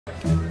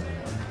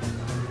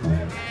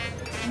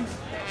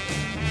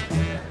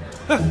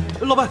哎，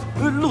老板，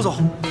陆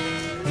总，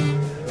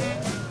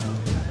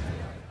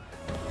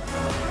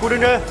顾真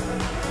真，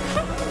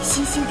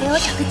星星给我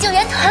找个救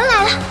援团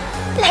来了，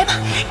来吧，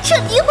彻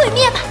底毁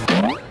灭吧！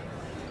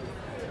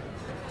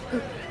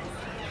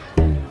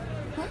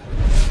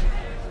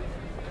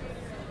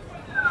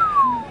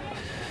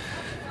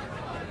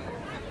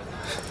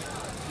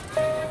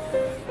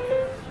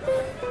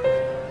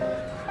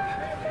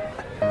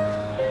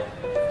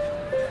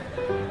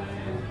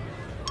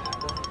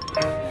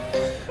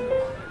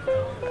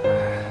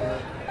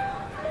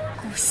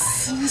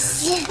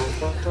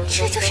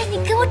这就是你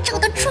给我找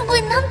的出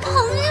轨男朋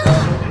友。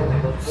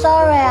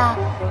Sorry 啊，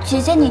姐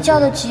姐你叫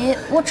得急，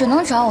我只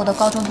能找我的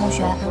高中同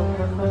学。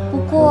不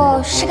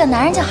过是个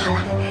男人就好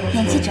了，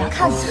演技主要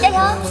靠你，加油！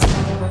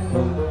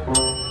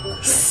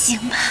行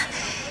吧，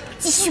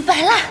继续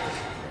摆烂。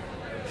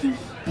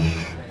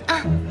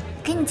啊，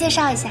给你介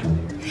绍一下，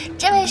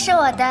这位是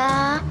我的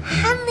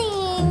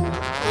Honey。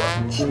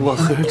我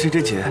和真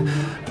真姐，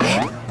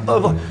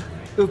不，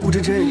顾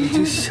真真已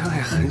经相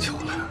爱很久了。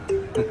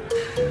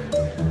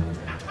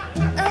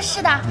是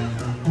的，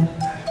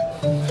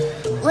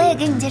我也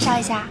给你介绍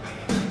一下，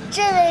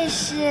这位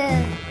是，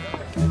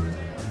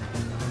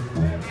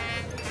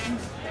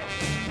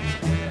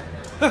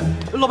哎，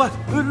老板，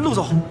陆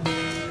总，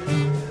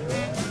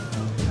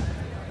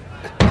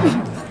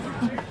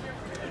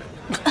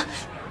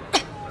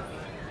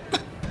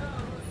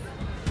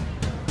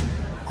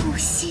顾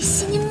西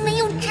西，你没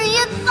有职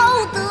业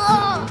道德。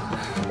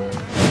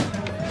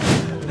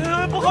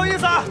不好意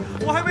思啊，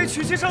我还没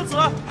娶妻生子，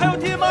还有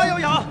爹妈要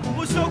养，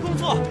我需要工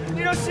作。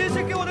你让西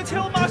西给我的钱，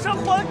我马上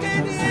还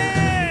给你。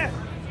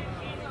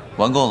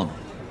玩够了吗？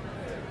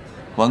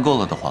玩够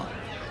了的话，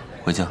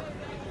回家。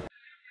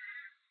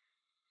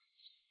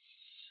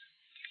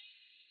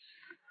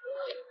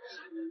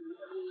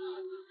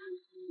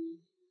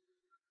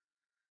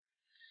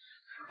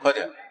快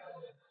点。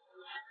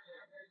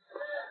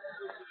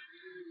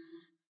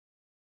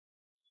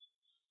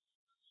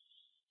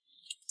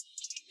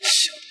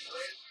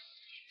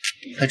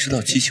还知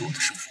道激起我的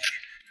胜负欲，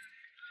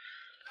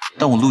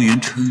但我陆云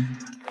琛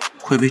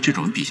会被这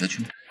种人比下去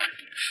吗？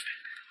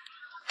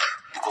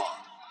不过，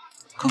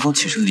刚刚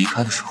起身离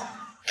开的时候，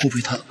会不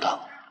会太冷淡了？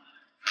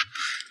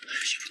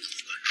也不能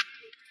怪。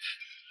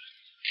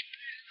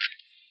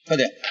快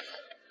点，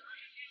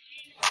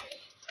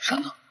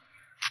闪呢？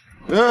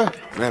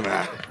妹妹，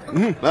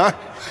来，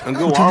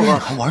跟我玩玩。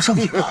还玩上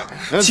瘾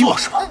了？激我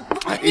是吧？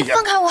你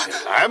放开我！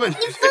来吧，你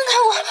放开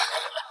我！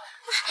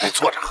哎，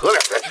坐着喝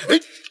两杯。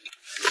哎。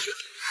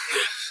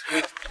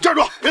站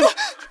住！别走！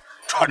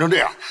穿成这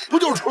样，不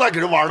就是出来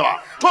给人玩的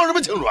吗？装什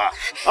么清纯啊？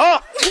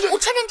我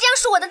穿成这样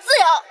是我的自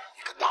由。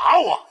你敢打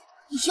我？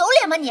你有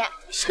脸吗你？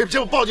信不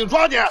信我报警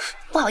抓你？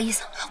不好意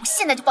思，我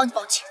现在就帮你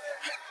报警。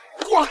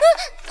过来，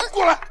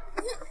过来！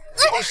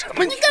装什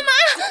么你？你干嘛？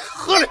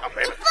喝两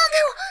杯。你放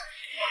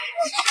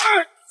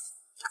开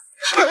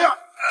我！哎呀！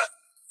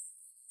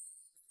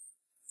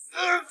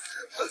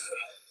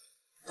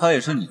他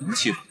也是你能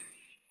欺负？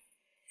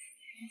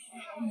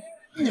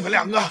你们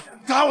两个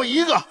打我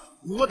一个，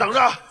你给我等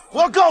着，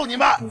我要告你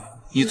们！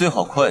你最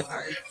好快点，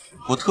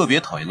我特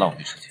别讨厌浪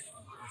费时间。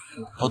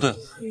哦，对了，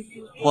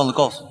忘了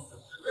告诉你，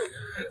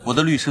我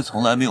的律师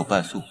从来没有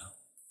败诉。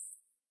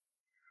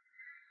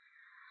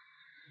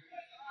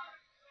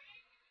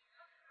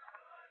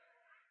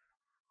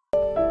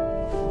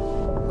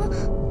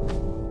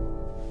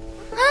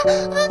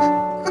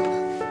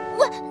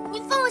喂，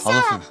你放我下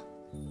来！好了，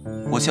父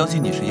母，我相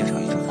信你是夜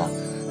上一枝花，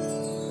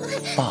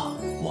霸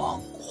王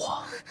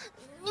花。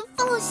你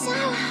放我下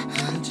来！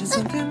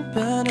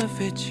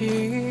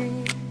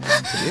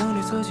有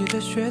你侧起的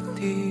雪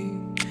地，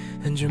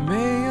很久没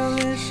有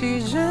联系，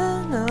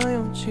人哪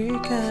勇气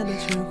看得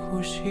见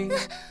呼吸。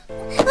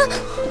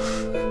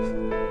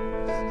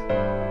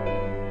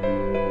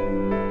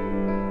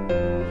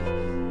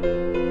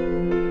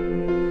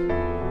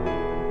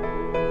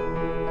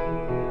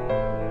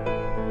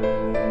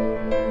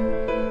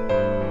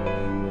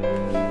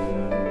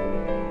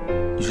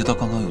你知道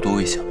刚刚有多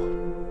危险吗？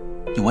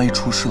你万一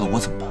出事了，我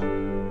怎么办？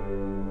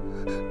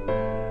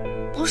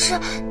不是，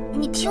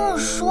你听我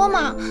说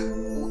嘛。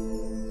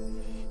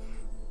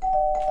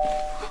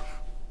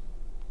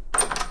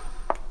哎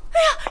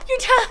呀，云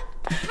琛，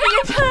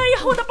云琛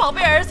呀，我的宝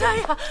贝儿子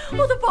呀，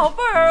我的宝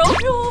贝儿，哎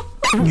呦！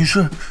你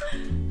是？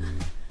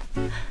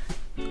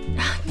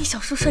你小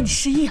叔说你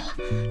失忆了，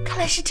看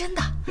来是真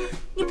的。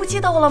你不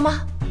记得我了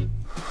吗？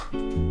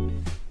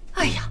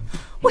哎呀，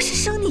我是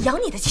生你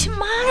养你的亲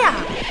妈呀！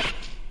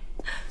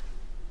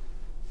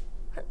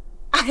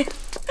哎呀。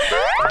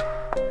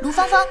卢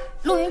芳芳，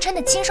陆云琛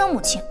的亲生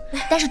母亲，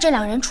但是这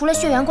两人除了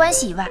血缘关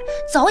系以外，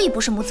早已不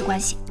是母子关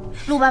系。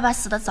陆爸爸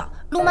死得早，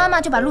陆妈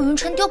妈就把陆云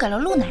琛丢给了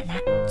陆奶奶，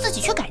自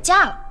己去改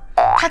嫁了。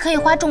她可以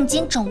花重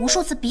金整无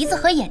数次鼻子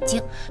和眼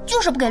睛，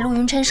就是不给陆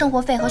云琛生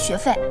活费和学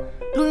费。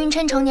陆云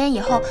琛成年以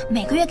后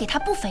每个月给他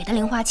不菲的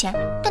零花钱，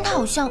但他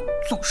好像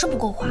总是不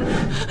够花。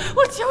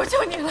我求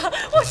求你了，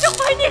我是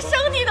怀你生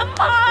你的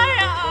妈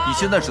呀！你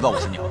现在知道我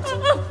是娘子，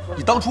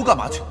你当初干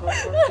嘛去了？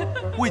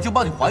我已经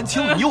帮你还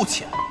清了，你有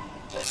钱，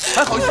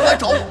还好意思来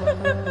找我？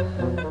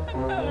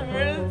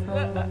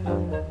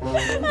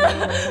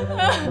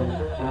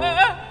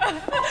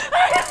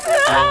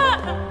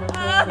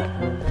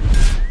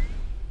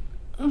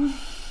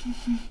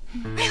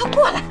哎呀，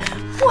过来，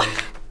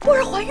默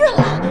儿怀孕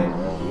了，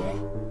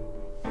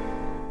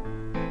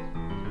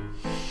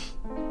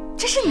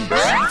这是你的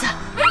孩子。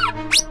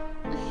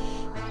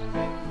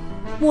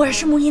默儿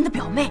是木音的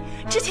表妹，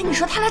之前你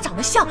说他俩长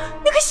得像，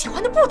那可喜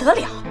欢的不得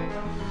了。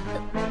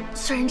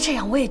虽然这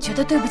样，我也觉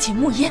得对不起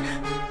木音，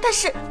但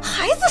是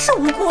孩子是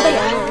无辜的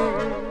呀。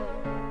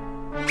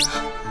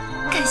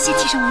感谢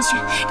替身文学，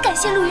感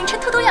谢陆云琛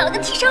偷偷养了个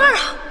替身2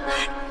号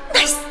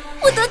 ，nice，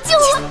 我得救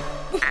了！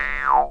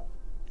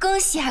恭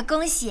喜啊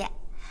恭喜，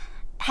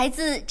孩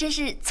子真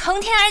是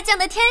从天而降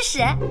的天使。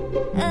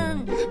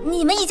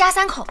你们一家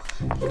3口，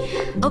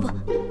哦不，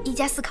一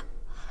家4口，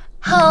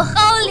好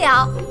好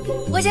聊。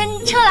我先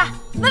撤了，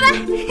拜拜，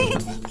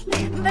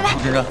拜拜。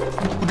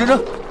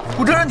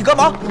顾真真，你干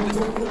嘛？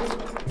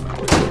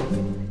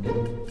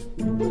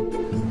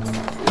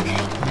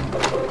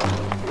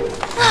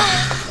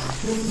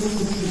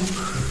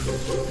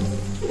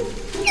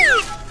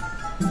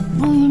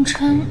陆云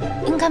琛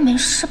应该没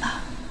事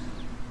吧？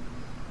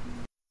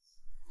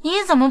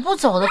你怎么不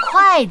走得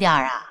快一点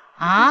啊？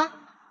啊！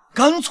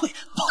干脆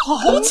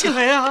跑起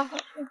来呀！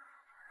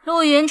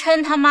陆云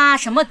琛他妈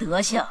什么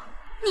德行？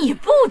你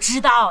不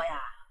知道呀？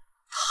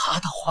他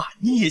的话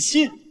你也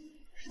信？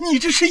你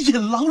这是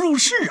引狼入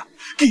室啊！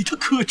给他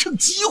可乘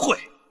机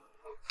会。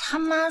他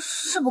妈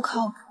是不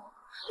靠谱，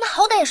那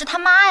好歹也是他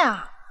妈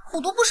呀，虎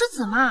毒不食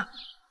子嘛。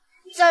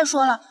再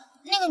说了，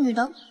那个女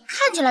的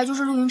看起来就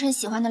是陆云琛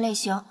喜欢的类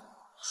型，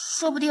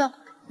说不定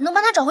能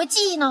帮他找回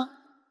记忆呢。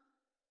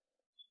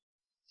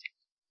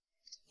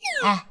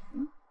哎，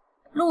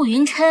陆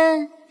云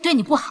琛对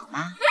你不好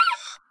吗？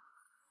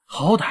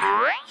好歹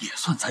也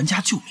算咱家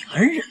救命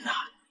恩人呐。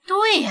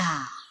对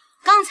呀，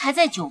刚才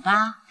在酒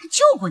吧还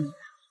救过你呢。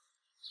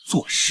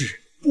做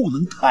事不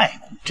能太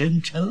过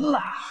真诚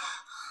啦。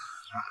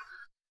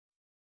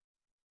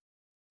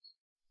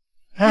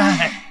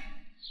哎，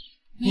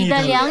你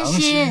的良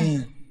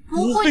心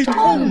不会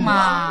痛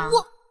吗？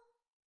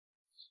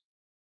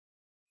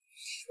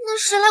那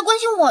谁来关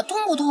心我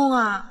痛不痛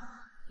啊？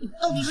你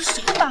到底是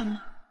谁的爸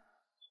妈？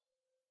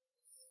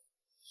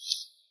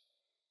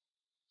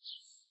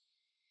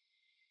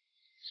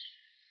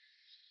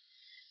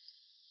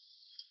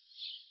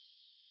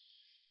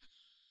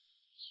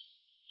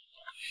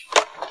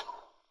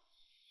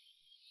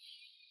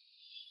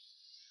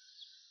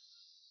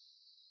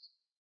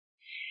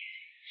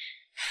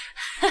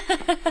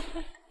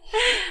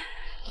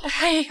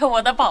哎呦，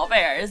我的宝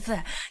贝儿子，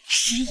你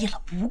失忆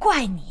了不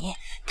怪你，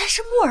但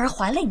是默儿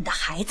怀了你的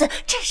孩子，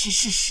这是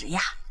事实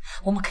呀。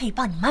我们可以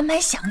帮你慢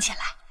慢想起来。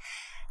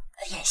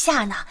眼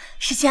下呢，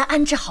是先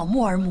安置好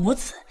默儿母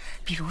子，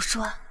比如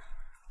说，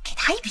给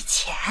他一笔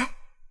钱。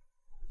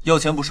要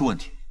钱不是问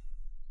题，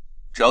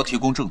只要提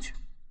供证据。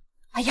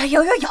哎呀，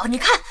有，你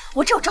看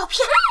我这有照片，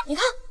你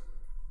看。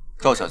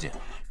赵小姐，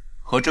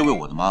和这位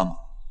我的妈妈，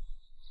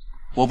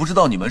我不知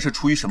道你们是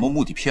出于什么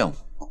目的骗我，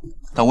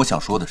但我想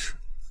说的是，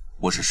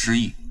我是失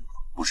忆，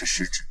不是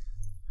失智。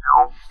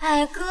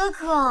哎，哥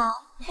哥，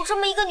我这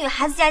么一个女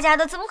孩子家家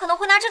的，怎么可能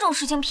会拿这种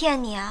事情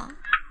骗你啊？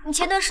你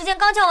前段时间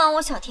刚教完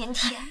我小甜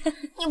甜，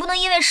你不能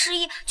因为失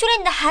忆就连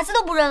你的孩子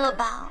都不认了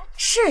吧？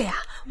是呀，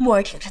默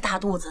儿挺着大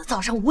肚子，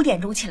早上5点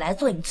钟起来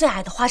做你最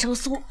爱的花生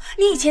酥，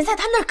你以前在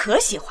她那儿可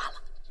喜欢了。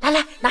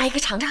来，拿一个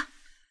尝尝。